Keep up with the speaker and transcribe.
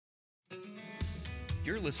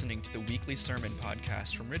You're listening to the weekly sermon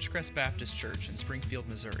podcast from Ridgecrest Baptist Church in Springfield,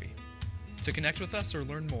 Missouri. To connect with us or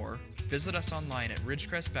learn more, visit us online at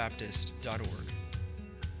ridgecrestbaptist.org.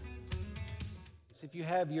 If you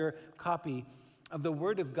have your copy of the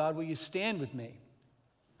Word of God, will you stand with me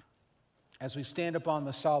as we stand upon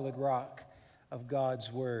the solid rock of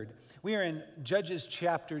God's Word? We are in Judges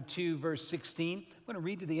chapter 2, verse 16. I'm going to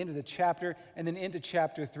read to the end of the chapter and then into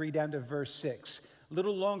chapter 3 down to verse 6. A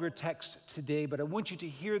little longer text today, but I want you to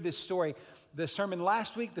hear this story. The sermon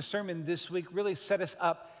last week, the sermon this week really set us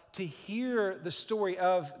up to hear the story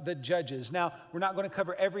of the judges. Now, we're not going to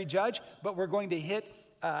cover every judge, but we're going to hit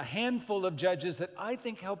a handful of judges that I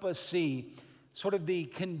think help us see sort of the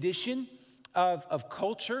condition of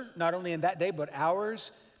culture, not only in that day, but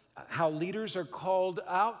ours, how leaders are called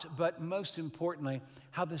out, but most importantly,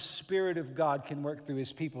 how the Spirit of God can work through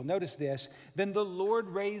His people. Notice this: then the Lord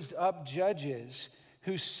raised up judges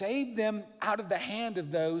who saved them out of the hand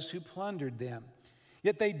of those who plundered them.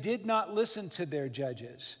 Yet they did not listen to their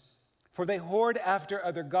judges, for they whored after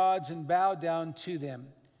other gods and bowed down to them.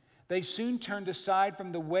 They soon turned aside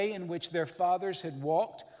from the way in which their fathers had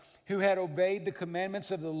walked, who had obeyed the commandments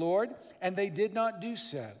of the Lord, and they did not do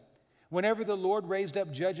so. Whenever the Lord raised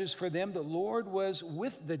up judges for them, the Lord was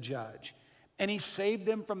with the judge, and He saved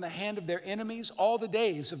them from the hand of their enemies all the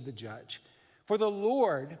days of the judge. For the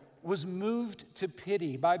Lord was moved to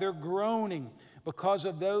pity by their groaning because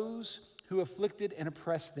of those who afflicted and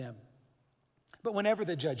oppressed them. But whenever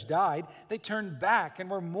the judge died, they turned back and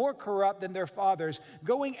were more corrupt than their fathers,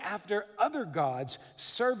 going after other gods,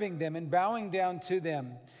 serving them and bowing down to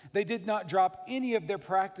them. They did not drop any of their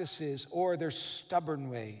practices or their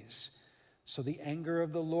stubborn ways. So the anger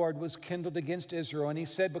of the Lord was kindled against Israel, and He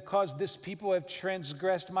said, because this people have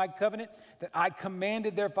transgressed my covenant that I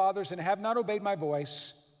commanded their fathers and have not obeyed my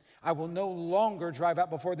voice, I will no longer drive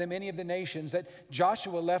out before them any of the nations that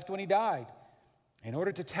Joshua left when he died, in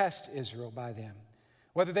order to test Israel by them,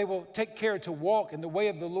 whether they will take care to walk in the way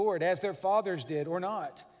of the Lord as their fathers did or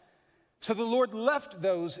not. So the Lord left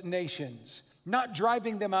those nations, not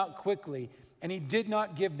driving them out quickly, and He did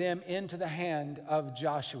not give them into the hand of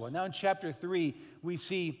Joshua. Now in chapter 3, we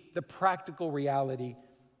see the practical reality.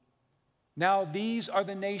 Now these are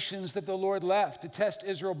the nations that the Lord left to test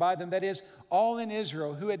Israel by them, that is, all in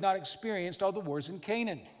Israel who had not experienced all the wars in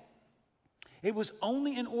Canaan. It was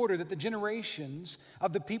only in order that the generations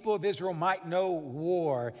of the people of Israel might know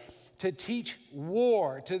war, to teach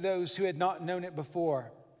war to those who had not known it before.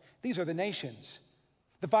 These are the nations: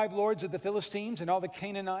 the 5 lords of the Philistines, and all the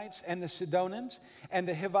Canaanites, and the Sidonians, and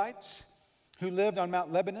the Hivites, who lived on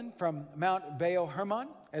Mount Lebanon from Mount Baal Hermon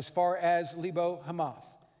as far as Lebo Hamath.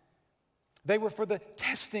 They were for the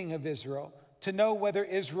testing of Israel, to know whether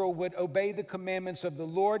Israel would obey the commandments of the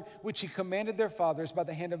Lord, which He commanded their fathers by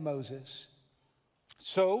the hand of Moses.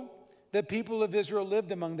 So the people of Israel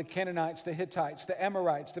lived among the Canaanites, the Hittites, the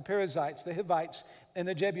Amorites, the Perizzites, the Hivites, and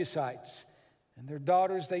the Jebusites. And their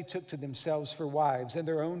daughters they took to themselves for wives, and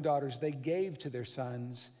their own daughters they gave to their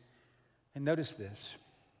sons. And notice this: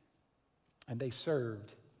 and they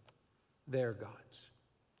served their gods.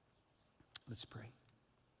 Let's pray.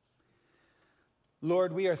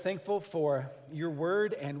 Lord, we are thankful for your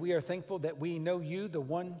word, and we are thankful that we know you, the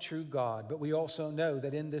one true God. But we also know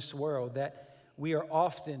that in this world that we are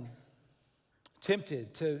often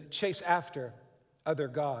tempted to chase after other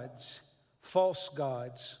gods, false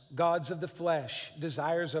gods, gods of the flesh,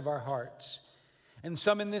 desires of our hearts. And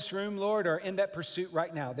some in this room, Lord, are in that pursuit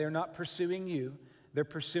right now. They're not pursuing you. They're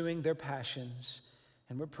pursuing their passions.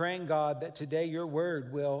 And we're praying, God, that today your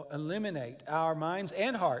word will illuminate our minds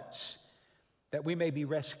and hearts, that we may be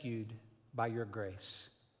rescued by your grace.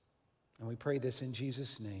 And we pray this in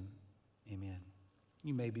Jesus' name. Amen.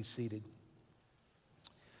 You may be seated.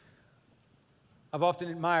 I've often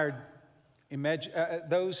admired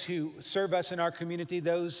those who serve us in our community,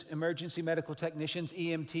 those emergency medical technicians,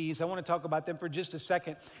 EMTs. I want to talk about them for just a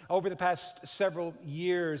second. Over the past several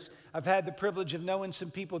years, I've had the privilege of knowing some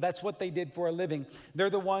people. That's what they did for a living. They're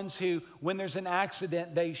the ones who, when there's an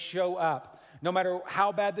accident, they show up. No matter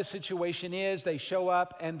how bad the situation is, they show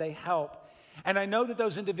up and they help. And I know that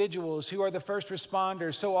those individuals who are the first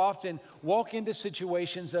responders so often walk into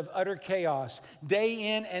situations of utter chaos,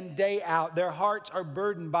 day in and day out. Their hearts are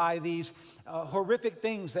burdened by these horrific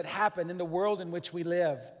things that happen in the world in which we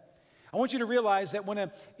live. I want you to realize that when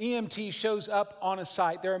an EMT shows up on a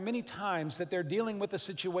site, there are many times that they're dealing with a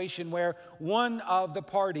situation where one of the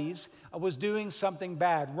parties was doing something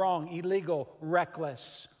bad, wrong, illegal,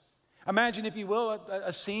 reckless. Imagine, if you will,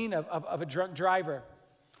 a scene of a drunk driver.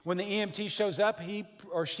 When the EMT shows up, he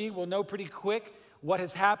or she will know pretty quick what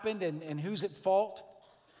has happened and who's at fault.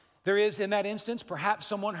 There is, in that instance, perhaps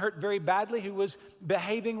someone hurt very badly who was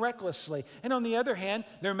behaving recklessly. And on the other hand,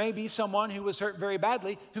 there may be someone who was hurt very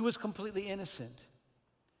badly who was completely innocent.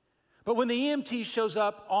 But when the EMT shows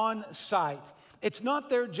up on site, it's not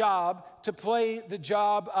their job to play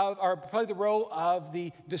the role of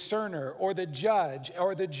the discerner or the judge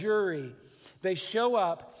or the jury. They show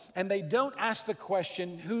up and they don't ask the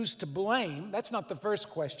question, who's to blame? That's not the first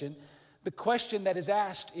question. The question that is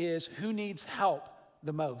asked is, who needs help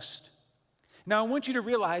the most? Now, I want you to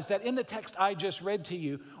realize that in the text I just read to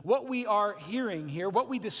you, what we are hearing here, what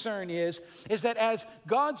we discern is that as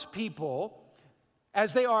God's people,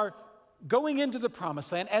 as they are going into the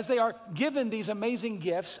promised land, as they are given these amazing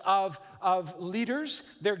gifts of leaders,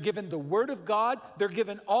 they're given the Word of God, they're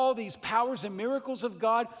given all these powers and miracles of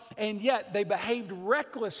God, and yet they behaved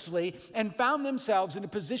recklessly and found themselves in a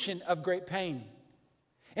position of great pain.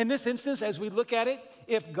 In this instance, as we look at it,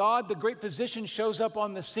 if God, the great physician, shows up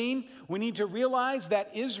on the scene, we need to realize that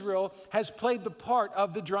Israel has played the part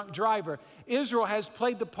of the drunk driver. Israel has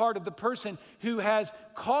played the part of the person who has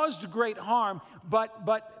caused great harm,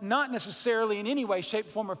 but not necessarily in any way, shape,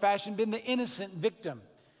 form, or fashion been the innocent victim.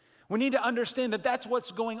 We need to understand that that's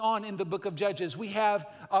what's going on in the book of Judges. We have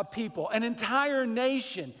a people, an entire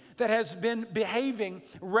nation that has been behaving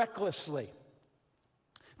recklessly.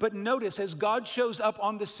 But notice, as God shows up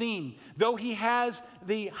on the scene, though he has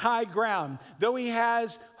the high ground, though he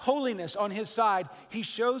has holiness on his side, he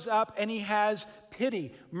shows up and he has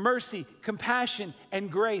pity, mercy, compassion, and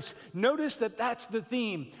grace. Notice that that's the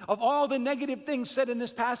theme of all the negative things said in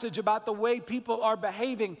this passage about the way people are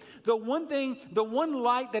behaving. The one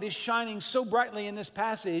light that is shining so brightly in this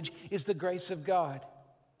passage is the grace of God.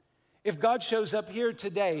 If God shows up here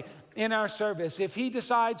today in our service, if he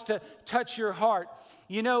decides to touch your heart,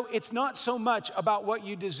 you know, it's not so much about what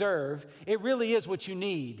you deserve. It really is what you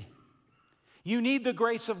need. You need the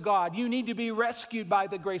grace of God. You need to be rescued by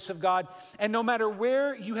the grace of God. And no matter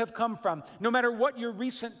where you have come from, no matter what your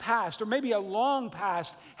recent past or maybe a long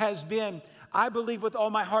past has been, I believe with all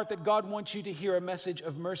my heart that God wants you to hear a message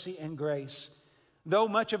of mercy and grace. Though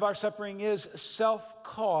much of our suffering is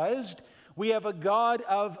self-caused, we have a God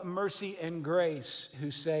of mercy and grace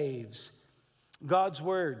who saves. God's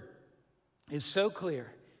word is so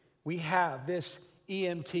clear. We have this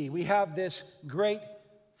EMT. We have this great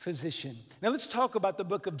physician. Now let's talk about the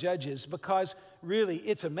book of Judges, because really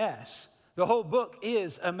it's a mess. The whole book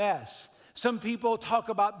is a mess. Some people talk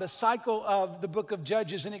about the cycle of the book of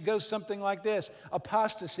Judges, and it goes something like this: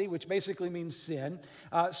 apostasy, which basically means sin;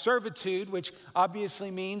 servitude, which obviously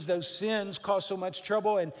means those sins cause so much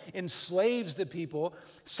trouble and enslaves the people;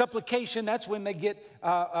 supplication, that's when they get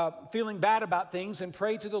feeling bad about things and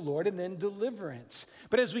pray to the Lord; and then deliverance.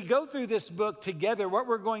 But as we go through this book together, what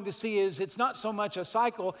we're going to see is it's not so much a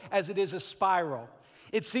cycle as it is a spiral.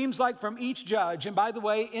 It seems like from each judge, and by the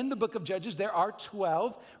way, in the book of Judges, there are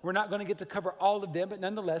 12. We're not going to get to cover all of them, but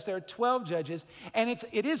nonetheless, there are 12 judges. And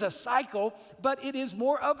it is a cycle, but it is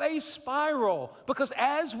more of a spiral. Because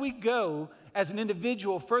as we go, as an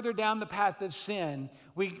individual, further down the path of sin,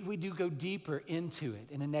 we do go deeper into it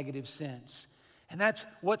in a negative sense. And that's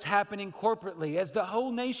what's happening corporately. As the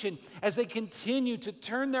whole nation, as they continue to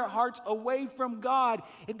turn their hearts away from God,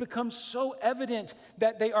 it becomes so evident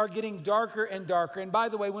that they are getting darker and darker. And by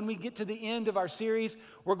the way, when we get to the end of our series,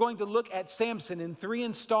 we're going to look at Samson in 3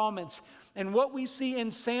 installments. And what we see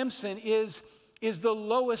in Samson is the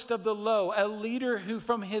lowest of the low, a leader who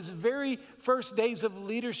from his very first days of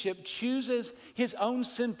leadership chooses his own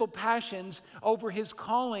sinful passions over his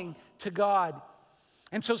calling to God.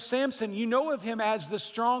 And so Samson, you know of him as the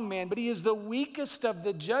strong man, but he is the weakest of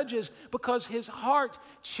the judges because his heart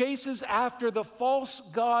chases after the false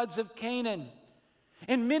gods of Canaan.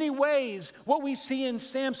 In many ways, what we see in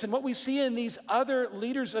Samson, what we see in these other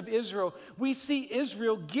leaders of Israel, we see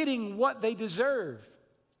Israel getting what they deserve.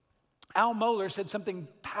 Al Mohler said something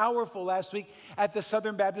powerful last week at the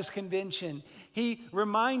Southern Baptist Convention. He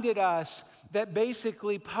reminded us that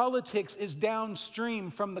basically politics is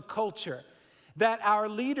downstream from the culture. That our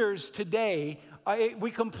leaders today, we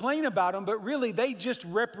complain about them, but really they just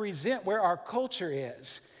represent where our culture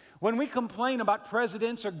is. When we complain about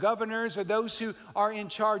presidents or governors or those who are in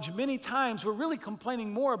charge, many times we're really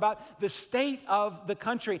complaining more about the state of the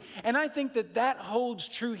country. And I think that holds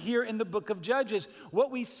true here in the book of Judges.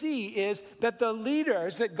 What we see is that the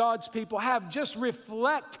leaders that God's people have just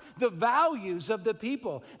reflect the values of the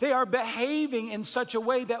people. They are behaving in such a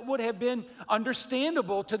way that would have been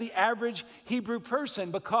understandable to the average Hebrew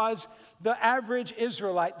person, because the average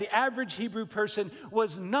Israelite, the average Hebrew person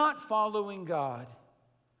was not following God.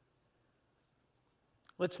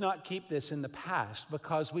 let's not keep this in the past,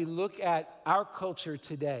 because we look at our culture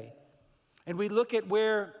today and we look at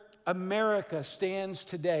where America stands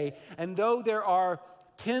today. And though there are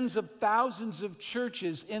tens of thousands of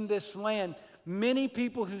churches in this land, many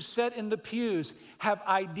people who sit in the pews have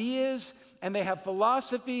ideas and they have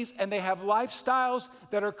philosophies and they have lifestyles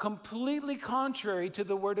that are completely contrary to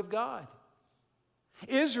the Word of God.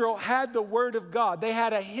 Israel had the Word of God. They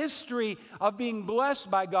had a history of being blessed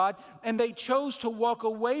by God, and they chose to walk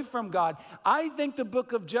away from God. I think the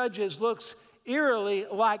book of Judges looks eerily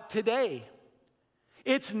like today.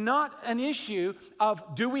 It's not an issue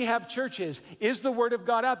of, do we have churches? Is the Word of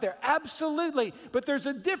God out there? Absolutely. But there's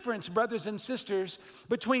a difference, brothers and sisters,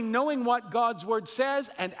 between knowing what God's Word says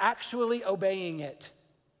and actually obeying it.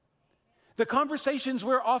 The conversations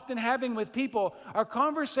we're often having with people are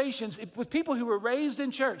conversations with people who were raised in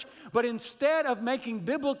church, but instead of making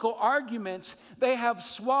biblical arguments, they have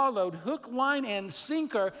swallowed hook, line, and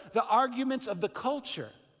sinker the arguments of the culture.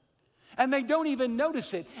 And they don't even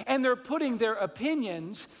notice it. And they're putting their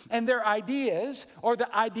opinions and their ideas, or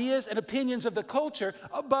the ideas and opinions of the culture,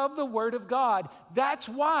 above the Word of God. That's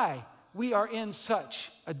why we are in such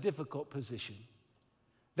a difficult position.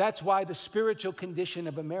 That's why the spiritual condition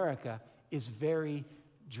of America is very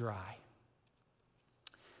dry.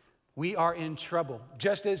 We are in trouble,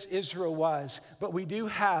 just as Israel was, but we do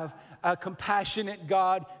have a compassionate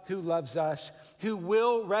God who loves us, who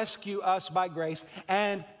will rescue us by grace,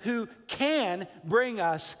 and who can bring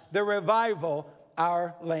us the revival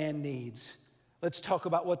our land needs. Let's talk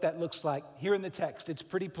about what that looks like. Here in the text, it's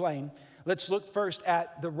pretty plain. Let's look first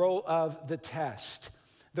at the role of the test.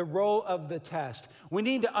 The role of the test. We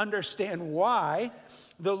need to understand why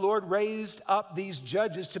the Lord raised up these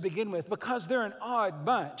judges to begin with, because they're an odd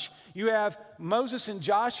bunch. You have Moses and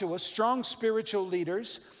Joshua, strong spiritual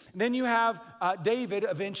leaders. Then you have David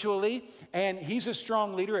eventually, and he's a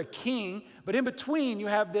strong leader, a king. But in between, you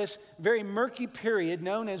have this very murky period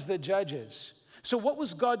known as the judges. So what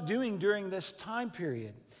was God doing during this time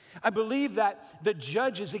period? I believe that the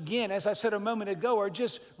judges, again, as I said a moment ago, are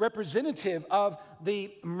just representative of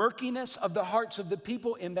the murkiness of the hearts of the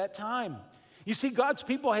people in that time. You see, God's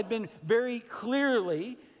people had been very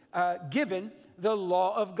clearly given the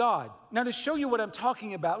law of God. Now, to show you what I'm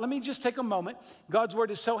talking about, let me just take a moment. God's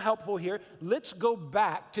word is so helpful here. Let's go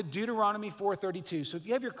back to Deuteronomy 4:32. So if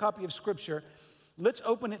you have your copy of Scripture, let's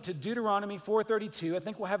open it to Deuteronomy 4:32. I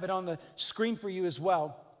think we'll have it on the screen for you as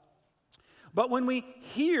well. But when we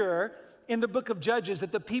hear in the book of Judges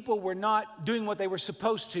that the people were not doing what they were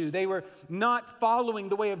supposed to, they were not following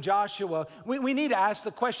the way of Joshua, we need to ask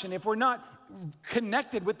the question, if we're not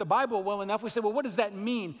connected with the Bible well enough, we say, well, what does that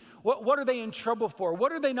mean? What are they in trouble for?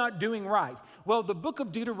 What are they not doing right? Well, the book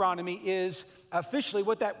of Deuteronomy is officially,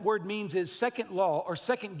 what that word means is second law, or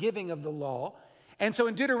second giving of the law. And so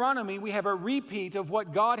in Deuteronomy, we have a repeat of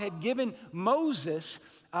what God had given Moses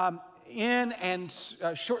in and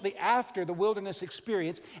shortly after the wilderness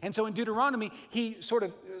experience. And so in Deuteronomy, he sort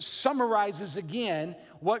of summarizes again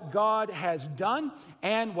what God has done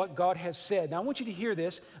and what God has said. Now, I want you to hear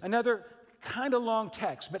this. Another kind of long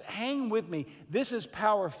text, but hang with me. This is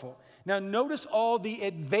powerful. Now, notice all the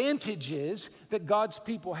advantages that God's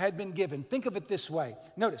people had been given. Think of it this way.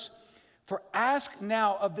 Notice, for ask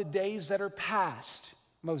now of the days that are past,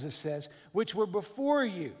 Moses says, which were before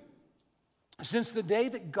you, since the day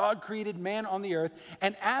that God created man on the earth,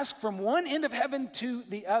 and ask from one end of heaven to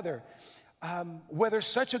the other, whether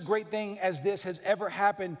such a great thing as this has ever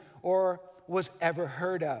happened or was ever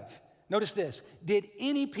heard of. Notice this. Did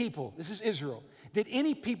any people, this is Israel, did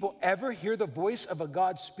any people ever hear the voice of a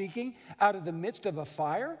God speaking out of the midst of a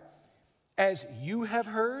fire, as you have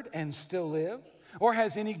heard and still live? Or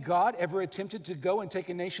has any God ever attempted to go and take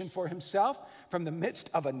a nation for himself from the midst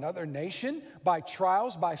of another nation, by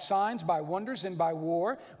trials, by signs, by wonders, and by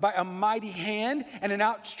war, by a mighty hand and an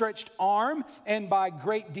outstretched arm, and by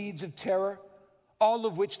great deeds of terror? All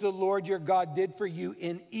of which the Lord your God did for you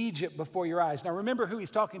in Egypt before your eyes. Now remember who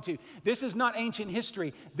he's talking to. This is not ancient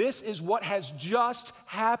history. This is what has just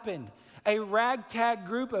happened. A ragtag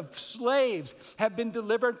group of slaves have been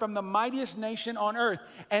delivered from the mightiest nation on earth.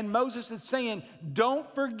 And Moses is saying, don't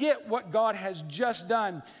forget what God has just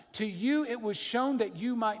done. To you it was shown that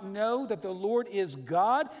you might know that the Lord is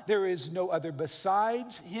God. There is no other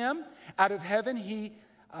besides him. Out of heaven he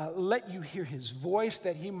let you hear his voice,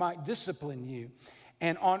 that he might discipline you.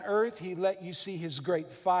 And on earth he let you see his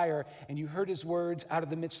great fire, and you heard his words out of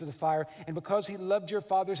the midst of the fire. And because he loved your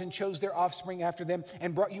fathers and chose their offspring after them,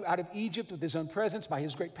 and brought you out of Egypt with his own presence by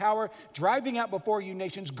his great power, driving out before you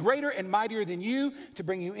nations greater and mightier than you, to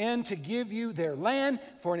bring you in, to give you their land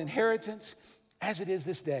for an inheritance, as it is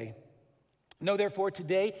this day. Know therefore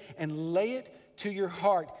today and lay it to your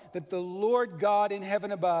heart that the Lord God in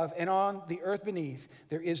heaven above and on the earth beneath,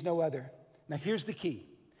 there is no other. Now here's the key.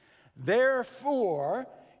 Therefore,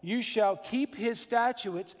 you shall keep his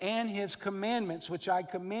statutes and his commandments, which I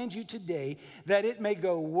command you today, that it may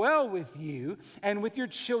go well with you and with your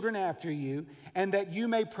children after you, and that you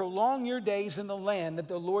may prolong your days in the land that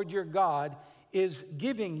the Lord your God is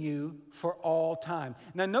giving you for all time.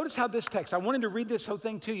 Now notice how this text, I wanted to read this whole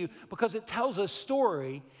thing to you because it tells a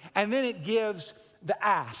story and then it gives the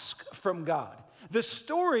ask from God. The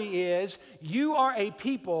story is you are a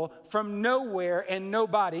people from nowhere and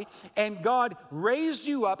nobody, and God raised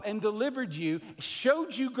you up and delivered you,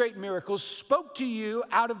 showed you great miracles, spoke to you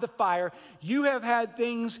out of the fire. You have had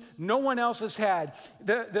things no one else has had.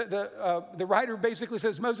 The writer basically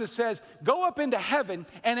says, Moses says, go up into heaven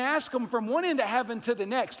and ask them from one end of heaven to the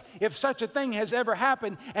next if such a thing has ever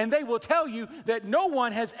happened, and they will tell you that no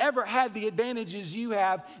one has ever had the advantages you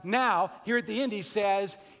have. Now, here at the end he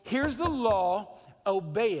says, here's the law,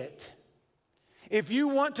 obey it. If you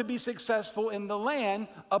want to be successful in the land,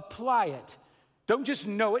 apply it. Don't just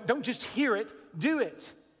know it, don't just hear it, do it.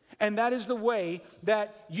 And that is the way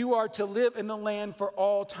that you are to live in the land for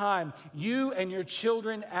all time, you and your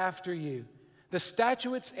children after you. The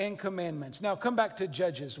statutes and commandments. Now come back to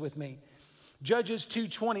Judges with me. Judges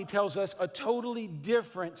 2:20 tells us a totally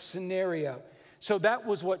different scenario. So that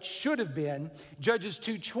was what should have been. Judges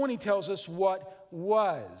 2:20 tells us what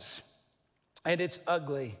was. And it's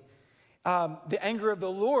ugly. The anger of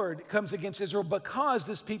the Lord comes against Israel because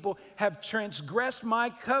this people have transgressed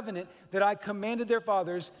my covenant that I commanded their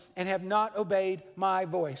fathers and have not obeyed my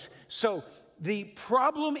voice. So the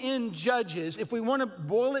problem in Judges, if we want to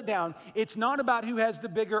boil it down, it's not about who has the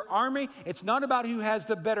bigger army. It's not about who has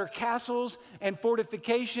the better castles and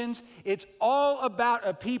fortifications. It's all about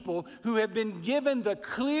a people who have been given the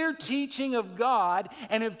clear teaching of God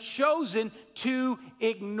and have chosen to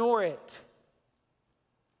ignore it.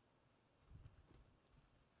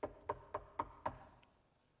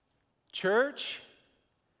 Church,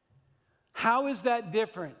 how is that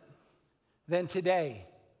different than today?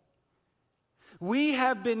 We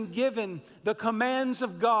have been given the commands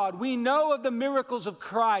of God. We know of the miracles of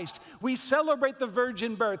Christ. We celebrate the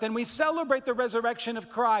virgin birth and we celebrate the resurrection of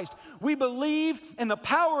Christ. We believe in the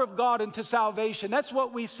power of God unto salvation. That's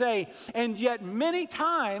what we say. And yet many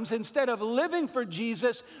times, instead of living for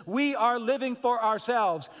Jesus, we are living for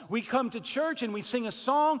ourselves. We come to church and we sing a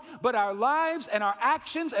song, but our lives and our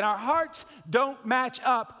actions and our hearts don't match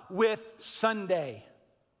up with Sunday.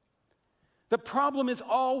 The problem is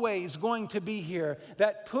always going to be here,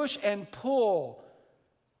 that push and pull.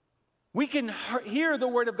 We can hear the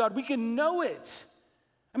Word of God. We can know it.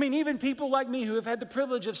 I mean, even people like me who have had the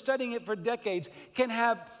privilege of studying it for decades can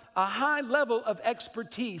have a high level of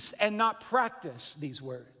expertise and not practice these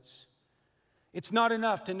words. It's not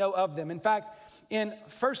enough to know of them. In fact, in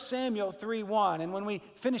 1 Samuel 3:1, and when we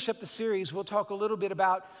finish up the series, we'll talk a little bit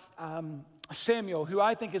about Samuel, who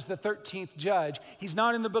I think is the 13th judge. He's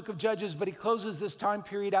not in the book of Judges, but he closes this time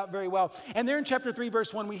period out very well. And there in chapter 3,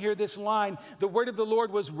 verse 1, we hear this line, the word of the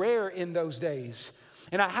Lord was rare in those days.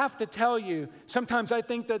 And I have to tell you, sometimes I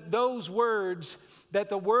think that those words, that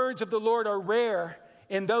the words of the Lord are rare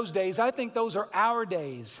in those days, I think those are our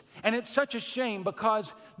days. And it's such a shame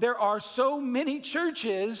because there are so many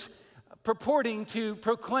churches purporting to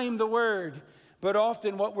proclaim the word. But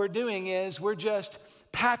often what we're doing is we're just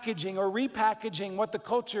packaging or repackaging what the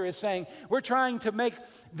culture is saying. We're trying to make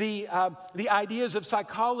the ideas of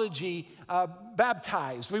psychology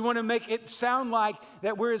baptized. We want to make it sound like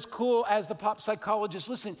that we're as cool as the pop psychologists.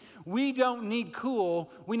 Listen, we don't need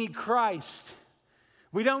cool. We need Christ.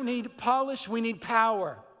 We don't need polish. We need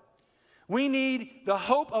power. We need the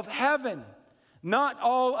hope of heaven, not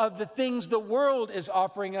all of the things the world is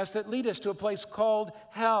offering us that lead us to a place called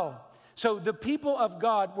hell. So the people of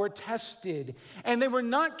God were tested, and they were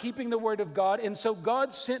not keeping the word of God, and so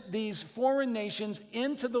God sent these foreign nations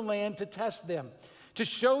into the land to test them, to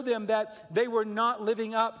show them that they were not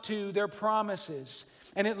living up to their promises.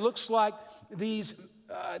 And it looks like these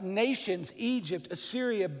nations, Egypt,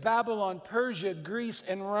 Assyria, Babylon, Persia, Greece,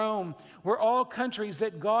 and Rome, were all countries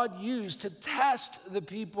that God used to test the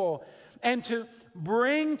people and to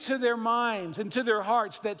bring to their minds and to their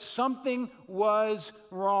hearts that something was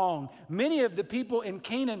wrong. Many of the people in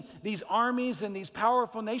Canaan, these armies and these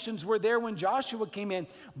powerful nations, were there when Joshua came in.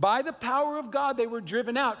 By the power of God, they were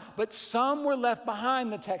driven out, but some were left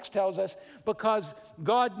behind, the text tells us, because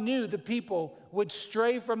God knew the people would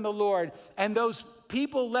stray from the Lord. And those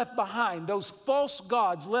people left behind, those false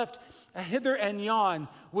gods left hither and yon,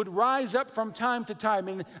 would rise up from time to time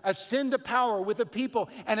and ascend to power with the people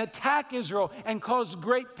and attack Israel and cause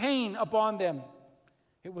great pain upon them.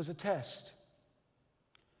 It was a test.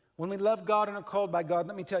 When we love God and are called by God,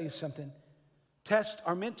 let me tell you something. Tests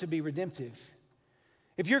are meant to be redemptive.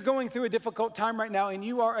 If you're going through a difficult time right now and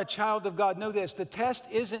you are a child of God, know this: the test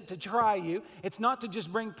isn't to try you. It's not to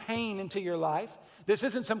just bring pain into your life. This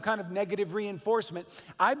isn't some kind of negative reinforcement.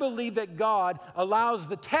 I believe that God allows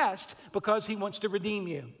the test because He wants to redeem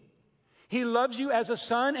you. He loves you as a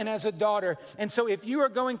son and as a daughter. And so if you are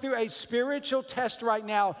going through a spiritual test right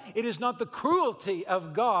now, it is not the cruelty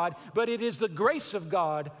of God, but it is the grace of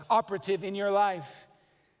God operative in your life.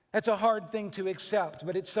 That's a hard thing to accept,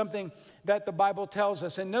 but it's something that the Bible tells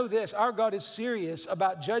us. And know this: our God is serious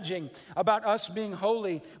about judging, about us being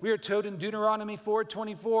holy. We are told in Deuteronomy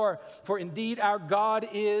 4:24, for indeed our God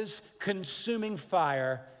is consuming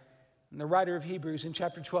fire. And the writer of Hebrews in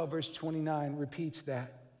chapter 12, verse 29 repeats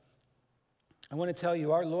that. I want to tell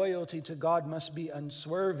you, our loyalty to God must be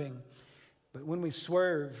unswerving. But when we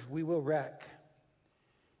swerve, we will wreck.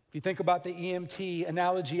 If you think about the EMT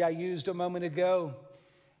analogy I used a moment ago,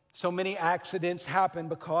 so many accidents happen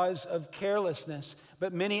because of carelessness,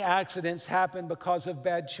 but many accidents happen because of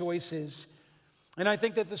bad choices. And I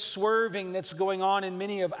think that the swerving that's going on in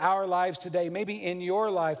many of our lives today, maybe in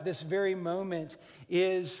your life, this very moment,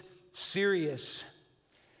 is serious.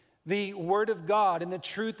 The Word of God and the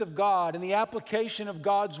truth of God and the application of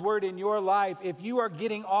God's Word in your life, if you are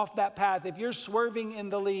getting off that path, if you're swerving in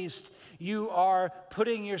the least, you are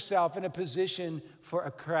putting yourself in a position for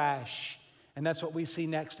a crash. And that's what we see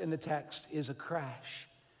next in the text, is a crash.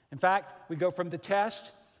 In fact, we go from the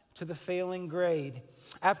test to the failing grade.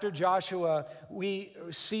 After Joshua, we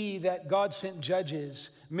see that God sent judges,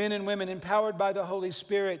 men and women empowered by the Holy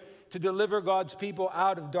Spirit to deliver God's people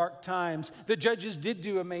out of dark times. The judges did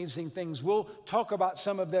do amazing things. We'll talk about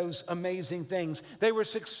some of those amazing things. They were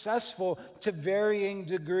successful to varying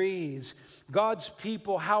degrees. God's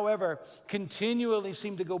people, however, continually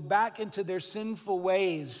seem to go back into their sinful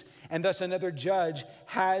ways, and thus another judge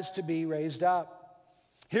has to be raised up.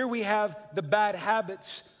 Here we have the bad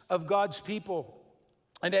habits of God's people.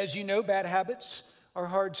 And as you know, bad habits are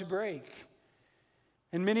hard to break.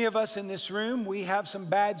 And many of us in this room, we have some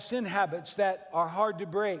bad sin habits that are hard to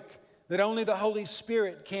break, that only the Holy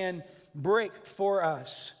Spirit can break for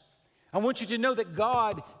us. I want you to know that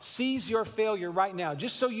God sees your failure right now.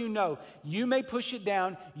 Just so you know, you may push it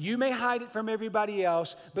down, you may hide it from everybody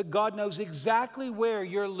else, but God knows exactly where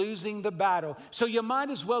you're losing the battle. So you might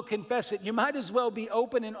as well confess it. You might as well be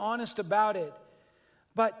open and honest about it.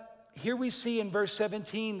 But here we see in verse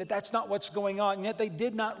 17 that that's not what's going on, and yet they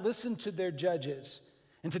did not listen to their judges.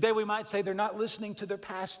 And today we might say they're not listening to their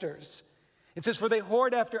pastors. It says, for they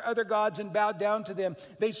whored after other gods and bowed down to them.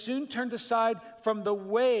 They soon turned aside from the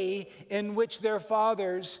way in which their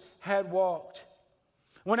fathers had walked.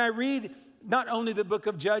 When I read not only the book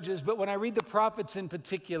of Judges, but when I read the prophets in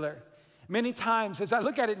particular, many times, as I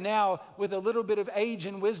look at it now with a little bit of age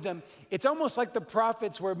and wisdom, it's almost like the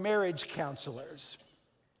prophets were marriage counselors.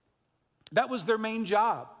 That was their main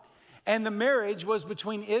job. And the marriage was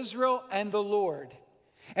between Israel and the Lord.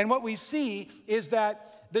 And what we see is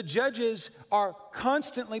that the judges are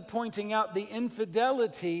constantly pointing out the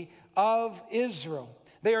infidelity of Israel.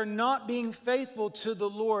 They are not being faithful to the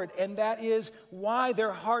Lord, and that is why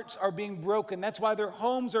their hearts are being broken. That's why their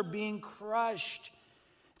homes are being crushed.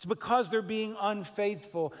 It's because they're being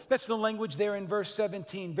unfaithful. That's the language there in verse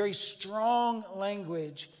 17, very strong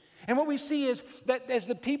language. And what we see is that as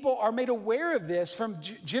the people are made aware of this from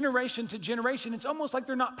generation to generation, it's almost like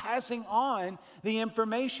they're not passing on the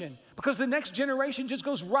information, because the next generation just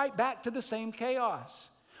goes right back to the same chaos.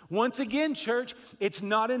 Once again, church, it's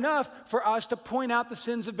not enough for us to point out the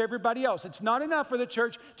sins of everybody else. It's not enough for the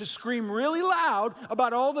church to scream really loud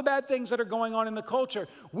about all the bad things that are going on in the culture.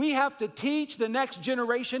 We have to teach the next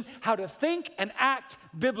generation how to think and act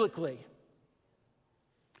biblically.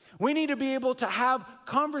 We need to be able to have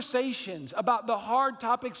conversations about the hard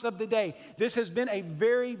topics of the day. This has been a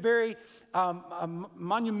very, very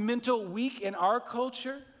monumental week in our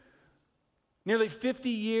culture. Nearly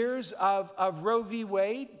 50 years of Roe v.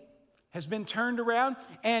 Wade has been turned around.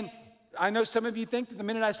 And I know some of you think that the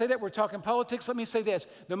minute I say that, we're talking politics. Let me say this.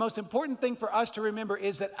 The most important thing for us to remember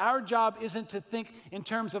is that our job isn't to think in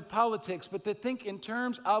terms of politics, but to think in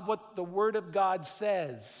terms of what the Word of God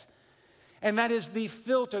says. And that is the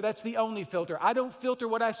filter. That's the only filter. I don't filter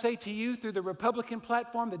what I say to you through the Republican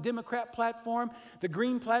platform, the Democrat platform, the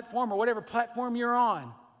Green platform, or whatever platform you're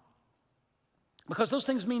on. Because those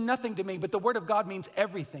things mean nothing to me, but the Word of God means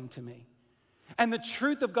everything to me. And the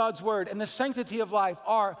truth of God's Word and the sanctity of life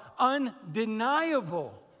are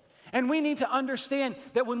undeniable. And we need to understand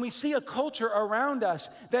that when we see a culture around us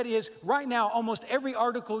that is right now, almost every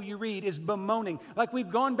article you read is bemoaning, like we've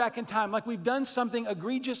gone back in time, like we've done something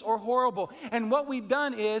egregious or horrible. And what we've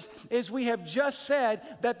done is we have just said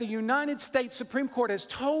that the United States Supreme Court has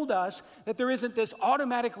told us that there isn't this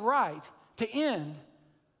automatic right to end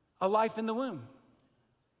a life in the womb.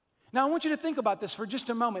 Now, I want you to think about this for just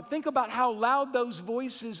a moment. Think about how loud those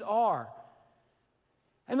voices are.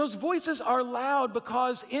 And those voices are loud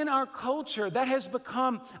because in our culture, that has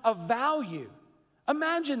become a value.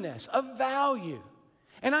 Imagine this, a value.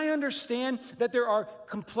 And I understand that there are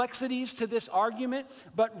complexities to this argument,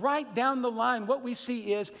 but right down the line, what we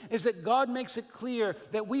see is that God makes it clear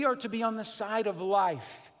that we are to be on the side of life.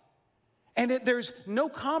 And there's no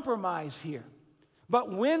compromise here.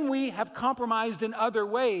 But when we have compromised in other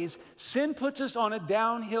ways, sin puts us on a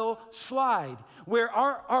downhill slide where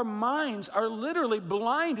our minds are literally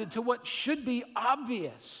blinded to what should be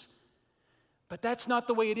obvious. But that's not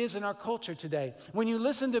the way it is in our culture today. When you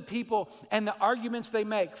listen to people and the arguments they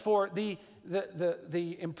make for the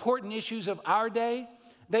important issues of our day,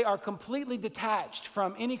 they are completely detached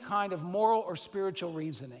from any kind of moral or spiritual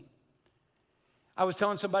reasoning. I was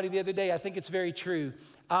telling somebody the other day, I think it's very true.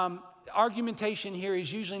 Argumentation here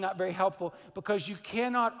is usually not very helpful because you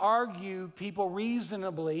cannot argue people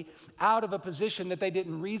reasonably out of a position that they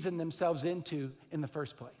didn't reason themselves into in the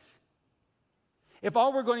first place. If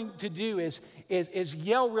all we're going to do is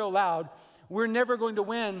yell real loud, we're never going to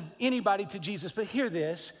win anybody to Jesus. But hear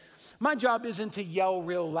this, my job isn't to yell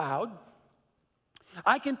real loud.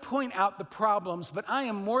 I can point out the problems, but I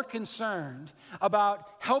am more concerned about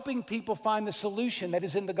helping people find the solution that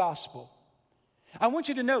is in the gospel. I want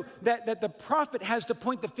you to know that the prophet has to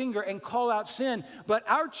point the finger and call out sin, but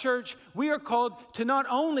our church, we are called to not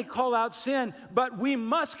only call out sin, but we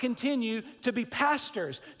must continue to be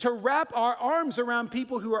pastors, to wrap our arms around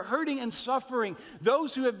people who are hurting and suffering,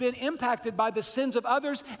 those who have been impacted by the sins of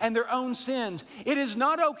others and their own sins. It is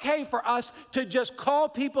not okay for us to just call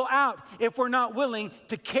people out if we're not willing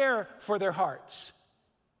to care for their hearts.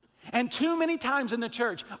 And too many times in the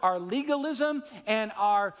church, our legalism and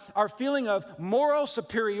our feeling of moral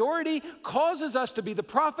superiority causes us to be the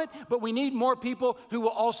prophet, but we need more people who will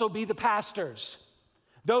also be the pastors,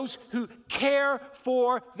 those who care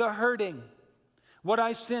for the hurting. What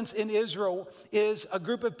I sense in Israel is a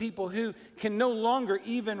group of people who can no longer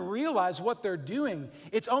even realize what they're doing.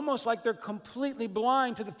 It's almost like they're completely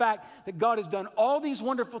blind to the fact that God has done all these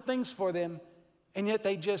wonderful things for them, and yet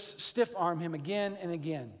they just stiff-arm him again and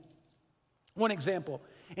again. One example,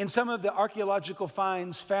 in some of the archaeological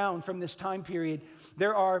finds found from this time period,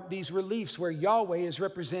 there are these reliefs where Yahweh is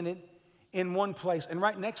represented in one place, and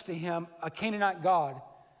right next to him, a Canaanite god,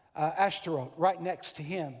 Ashtaroth, right next to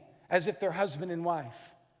him, as if they're husband and wife.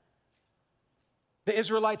 The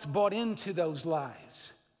Israelites bought into those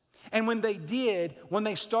lies. And when they did, when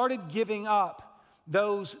they started giving up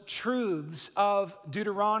those truths of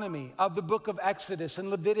Deuteronomy, of the book of Exodus and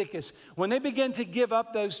Leviticus, when they began to give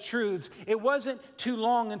up those truths, it wasn't too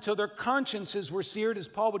long until their consciences were seared, as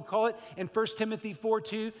Paul would call it in 1 Timothy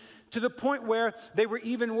 4:2, to the point where they were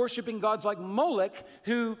even worshiping gods like Moloch,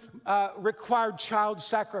 who required child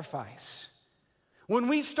sacrifice. When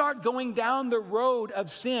we start going down the road of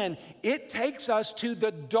sin, it takes us to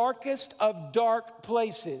the darkest of dark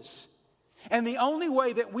places. And the only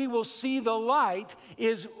way that we will see the light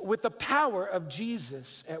is with the power of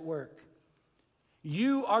Jesus at work.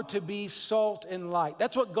 You are to be salt and light.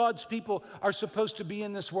 That's what God's people are supposed to be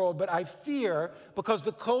in this world. But I fear, because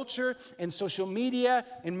the culture and social media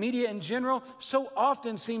and media in general so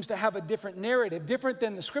often seems to have a different narrative, different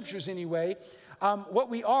than the scriptures anyway, what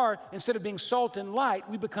we are, instead of being salt and light,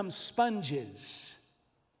 we become sponges.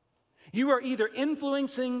 You are either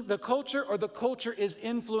influencing the culture or the culture is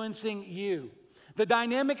influencing you. The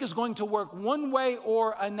dynamic is going to work one way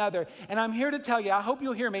or another. And I'm here to tell you, I hope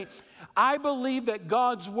you'll hear me, I believe that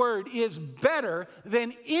God's word is better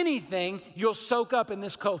than anything you'll soak up in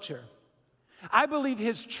this culture. I believe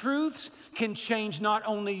his truths can change not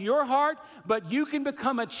only your heart, but you can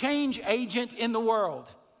become a change agent in the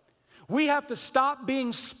world. We have to stop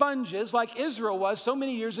being sponges like Israel was so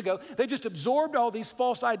many years ago. They just absorbed all these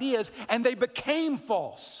false ideas and they became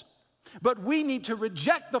false. But we need to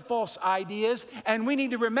reject the false ideas and we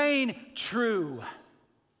need to remain true.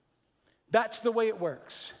 That's the way it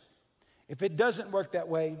works. If it doesn't work that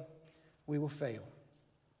way, we will fail.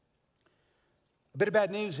 A bit of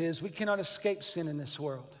bad news is we cannot escape sin in this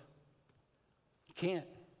world. You can't.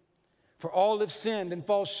 For all have sinned and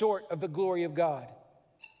fall short of the glory of God.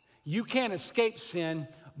 You can't escape sin,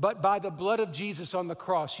 but by the blood of Jesus on the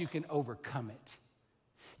cross, you can overcome it.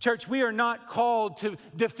 Church, we are not called to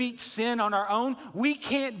defeat sin on our own. We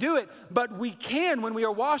can't do it, but we can when we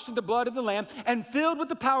are washed in the blood of the Lamb and filled with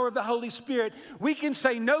the power of the Holy Spirit. We can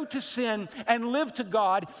say no to sin and live to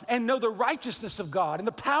God and know the righteousness of God and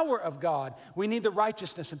the power of God. We need the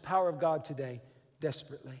righteousness and power of God today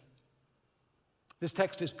desperately. This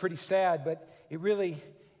text is pretty sad, but it really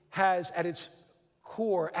has at its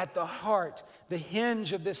core, at the heart, the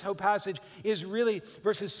hinge of this whole passage is really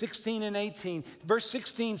verses 16 and 18. Verse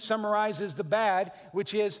 16 summarizes the bad,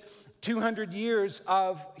 which is 200 years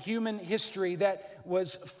of human history that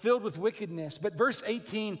was filled with wickedness. But verse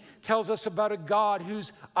 18 tells us about a God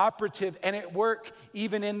who's operative and at work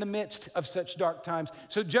even in the midst of such dark times.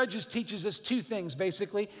 So Judges teaches us two things,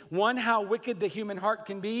 basically. One, how wicked the human heart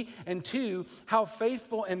can be, and two, how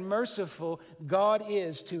faithful and merciful God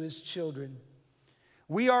is to his children.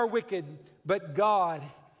 We are wicked, but God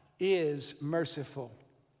is merciful.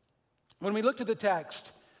 When we look to the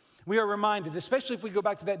text, we are reminded, especially if we go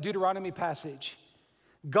back to that Deuteronomy passage,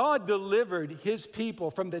 God delivered his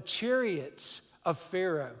people from the chariots of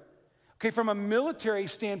Pharaoh. Okay, from a military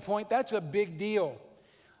standpoint, that's a big deal.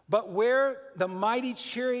 But where the mighty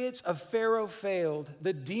chariots of Pharaoh failed,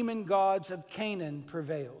 the demon gods of Canaan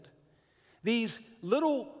prevailed. These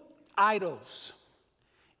little idols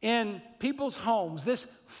in people's homes, this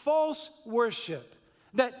false worship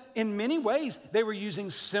that in many ways they were using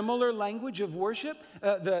similar language of worship.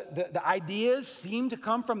 The ideas seem to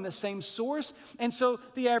come from the same source. And so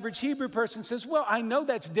the average Hebrew person says, well, I know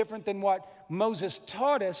that's different than what Moses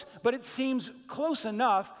taught us, but it seems close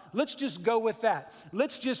enough. Let's just go with that.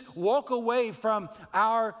 Let's just walk away from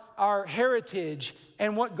our heritage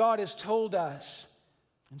and what God has told us.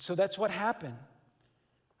 And so that's what happened.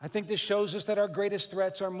 I think this shows us that our greatest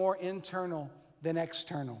threats are more internal than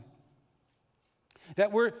external.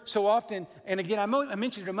 That we're so often, and again, I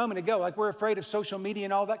mentioned it a moment ago, like we're afraid of social media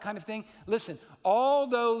and all that kind of thing. Listen, all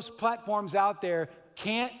those platforms out there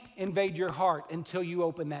can't invade your heart until you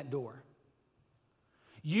open that door.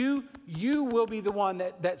 You will be the one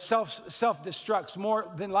that self-destructs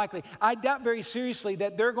more than likely. I doubt very seriously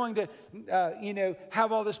that they're going to,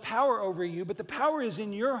 have all this power over you, but the power is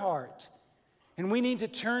in your heart. And we need to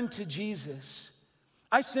turn to Jesus.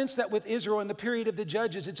 I sense that with Israel in the period of the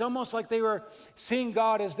Judges, it's almost like they were seeing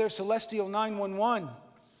God as their celestial 911.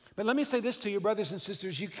 But let me say this to you, brothers and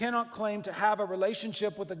sisters. You cannot claim to have a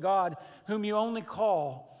relationship with a God whom you only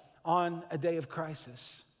call on a day of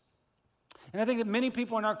crisis. And I think that many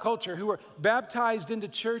people in our culture who are baptized into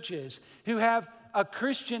churches, who have a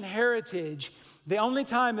Christian heritage, the only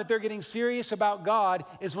time that they're getting serious about God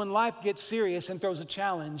is when life gets serious and throws a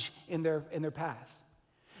challenge in their path.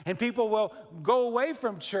 And people will go away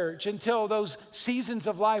from church until those seasons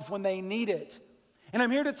of life when they need it. And I'm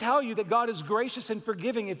here to tell you that God is gracious and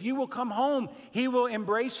forgiving. If you will come home, he will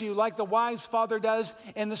embrace you like the wise father does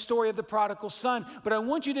in the story of the prodigal son. But I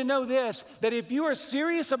want you to know this, that if you are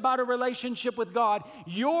serious about a relationship with God,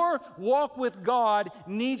 your walk with God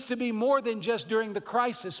needs to be more than just during the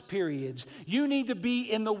crisis periods. You need to be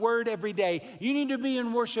in the Word every day. You need to be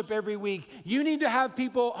in worship every week. You need to have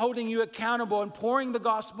people holding you accountable and pouring the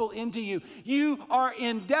gospel into you. You are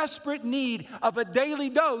in desperate need of a daily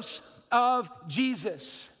dose of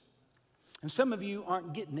Jesus. And some of you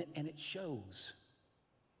aren't getting it, and it shows.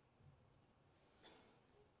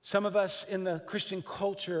 Some of us in the Christian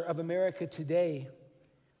culture of America today,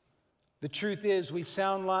 the truth is we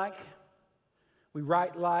sound like, we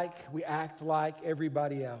write like, we act like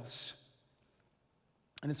everybody else.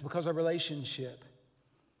 And it's because our relationship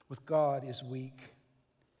with God is weak.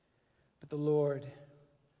 But the Lord,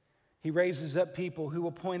 he raises up people who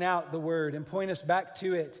will point out the word and point us back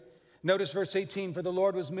to it. Notice verse 18, for the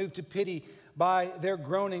Lord was moved to pity by their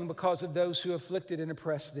groaning because of those who afflicted and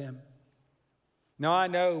oppressed them. Now I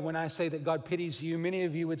know when I say that God pities you, many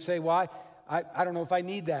of you would say, well, I don't know if I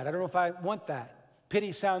need that. I don't know if I want that.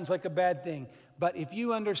 Pity sounds like a bad thing. But if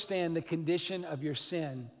you understand the condition of your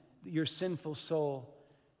sin, your sinful soul,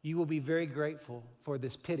 you will be very grateful for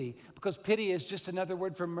this pity. Because pity is just another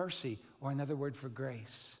word for mercy or another word for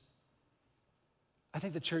grace. I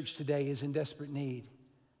think the church today is in desperate need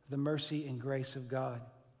the mercy and grace of God.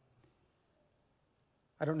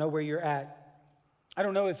 I don't know where you're at. I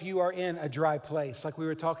don't know if you are in a dry place, like we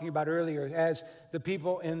were talking about earlier, as the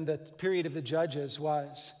people in the period of the Judges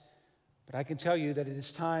was. But I can tell you that it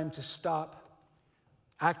is time to stop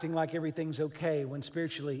acting like everything's okay when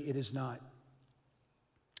spiritually it is not.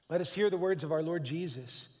 Let us hear the words of our Lord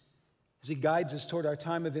Jesus as he guides us toward our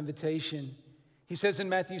time of invitation. He says in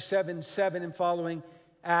Matthew 7:7 and following,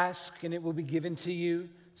 "Ask and it will be given to you.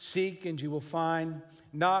 Seek and you will find.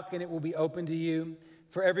 Knock and it will be opened to you.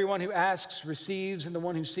 For everyone who asks receives, and the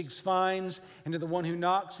one who seeks finds, and to the one who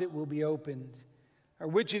knocks it will be opened. Or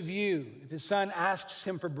which of you, if his son asks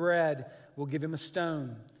him for bread, will give him a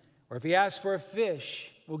stone? Or if he asks for a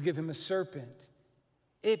fish, will give him a serpent?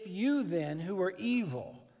 If you then, who are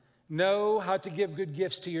evil, know how to give good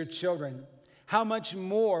gifts to your children, how much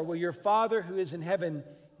more will your Father who is in heaven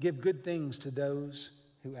give good things to those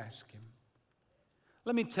who ask him?"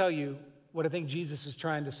 Let me tell you what I think Jesus was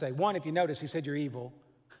trying to say. One, if you notice, he said you're evil.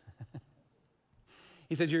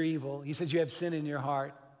 He said you're evil. He says you have sin in your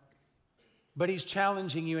heart. But he's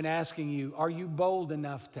challenging you and asking you, are you bold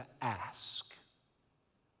enough to ask?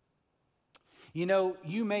 You know,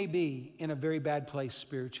 you may be in a very bad place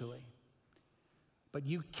spiritually, but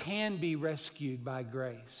you can be rescued by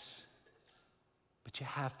grace. But you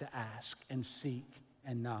have to ask and seek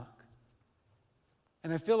and knock.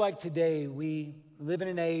 And I feel like today we live in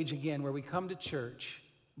an age, again, where we come to church,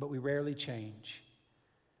 but we rarely change.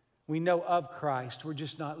 We know of Christ, we're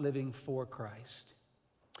just not living for Christ.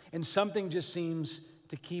 And something just seems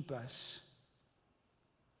to keep us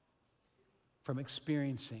from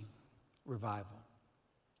experiencing revival.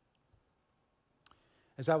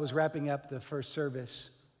 As I was wrapping up the first service,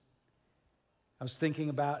 I was thinking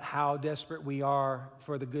about how desperate we are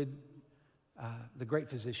for the great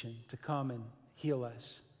physician to come and heal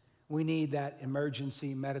us. We need that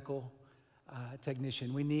emergency medical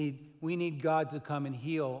technician. We need God to come and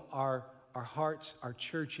heal our hearts, our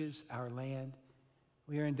churches, our land.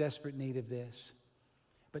 We are in desperate need of this.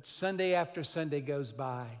 But Sunday after Sunday goes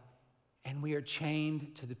by, and we are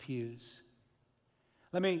chained to the pews.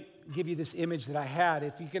 Let me give you this image that I had.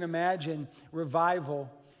 If you can imagine revival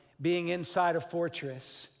being inside a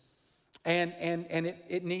fortress, and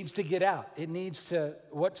it needs to get out.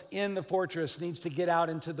 What's in the fortress needs to get out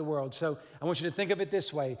into the world. So I want you to think of it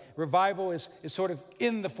this way. Revival is sort of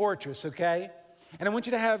in the fortress, okay? And I want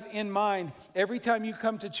you to have in mind, every time you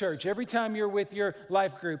come to church, every time you're with your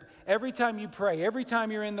life group, every time you pray, every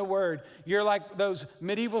time you're in the Word, you're like those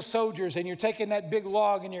medieval soldiers and you're taking that big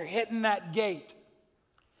log and you're hitting that gate.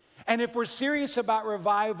 And if we're serious about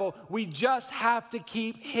revival, we just have to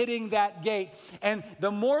keep hitting that gate. And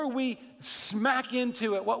the more we smack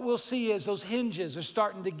into it, what we'll see is those hinges are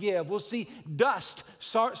starting to give. We'll see dust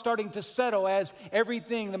starting to settle as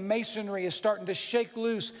everything, the masonry is starting to shake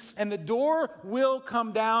loose. And the door will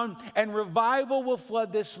come down and revival will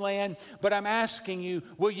flood this land. But I'm asking you,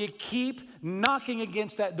 will you keep knocking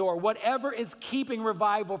against that door? Whatever is keeping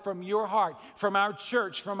revival from your heart, from our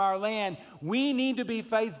church, from our land, we need to be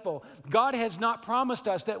faithful. God has not promised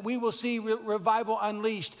us that we will see revival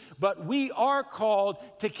unleashed, but we are called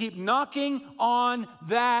to keep knocking on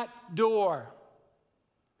that door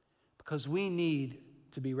because we need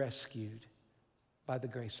to be rescued by the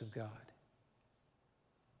grace of God.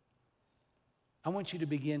 I want you to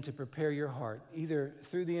begin to prepare your heart, either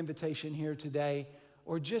through the invitation here today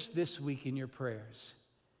or just this week in your prayers.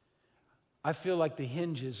 I feel like the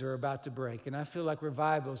hinges are about to break, and I feel like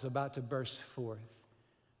revival is about to burst forth.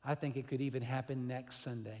 I think it could even happen next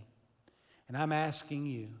Sunday. And I'm asking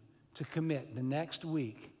you to commit the next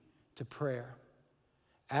week to prayer,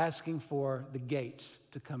 asking for the gates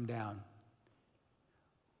to come down.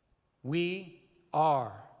 We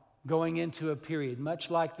are going into a period much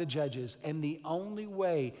like the Judges, and the only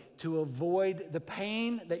way to avoid the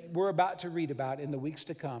pain that we're about to read about in the weeks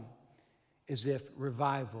to come is if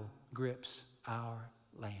revival grips our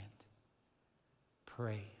land.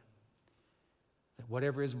 Pray that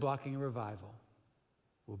whatever is blocking revival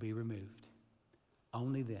will be removed.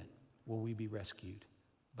 Only then will we be rescued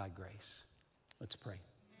by grace. Let's pray.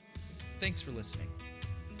 Thanks for listening.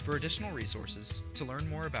 For additional resources, to learn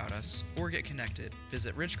more about us, or get connected,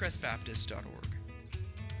 visit ridgecrestbaptist.org.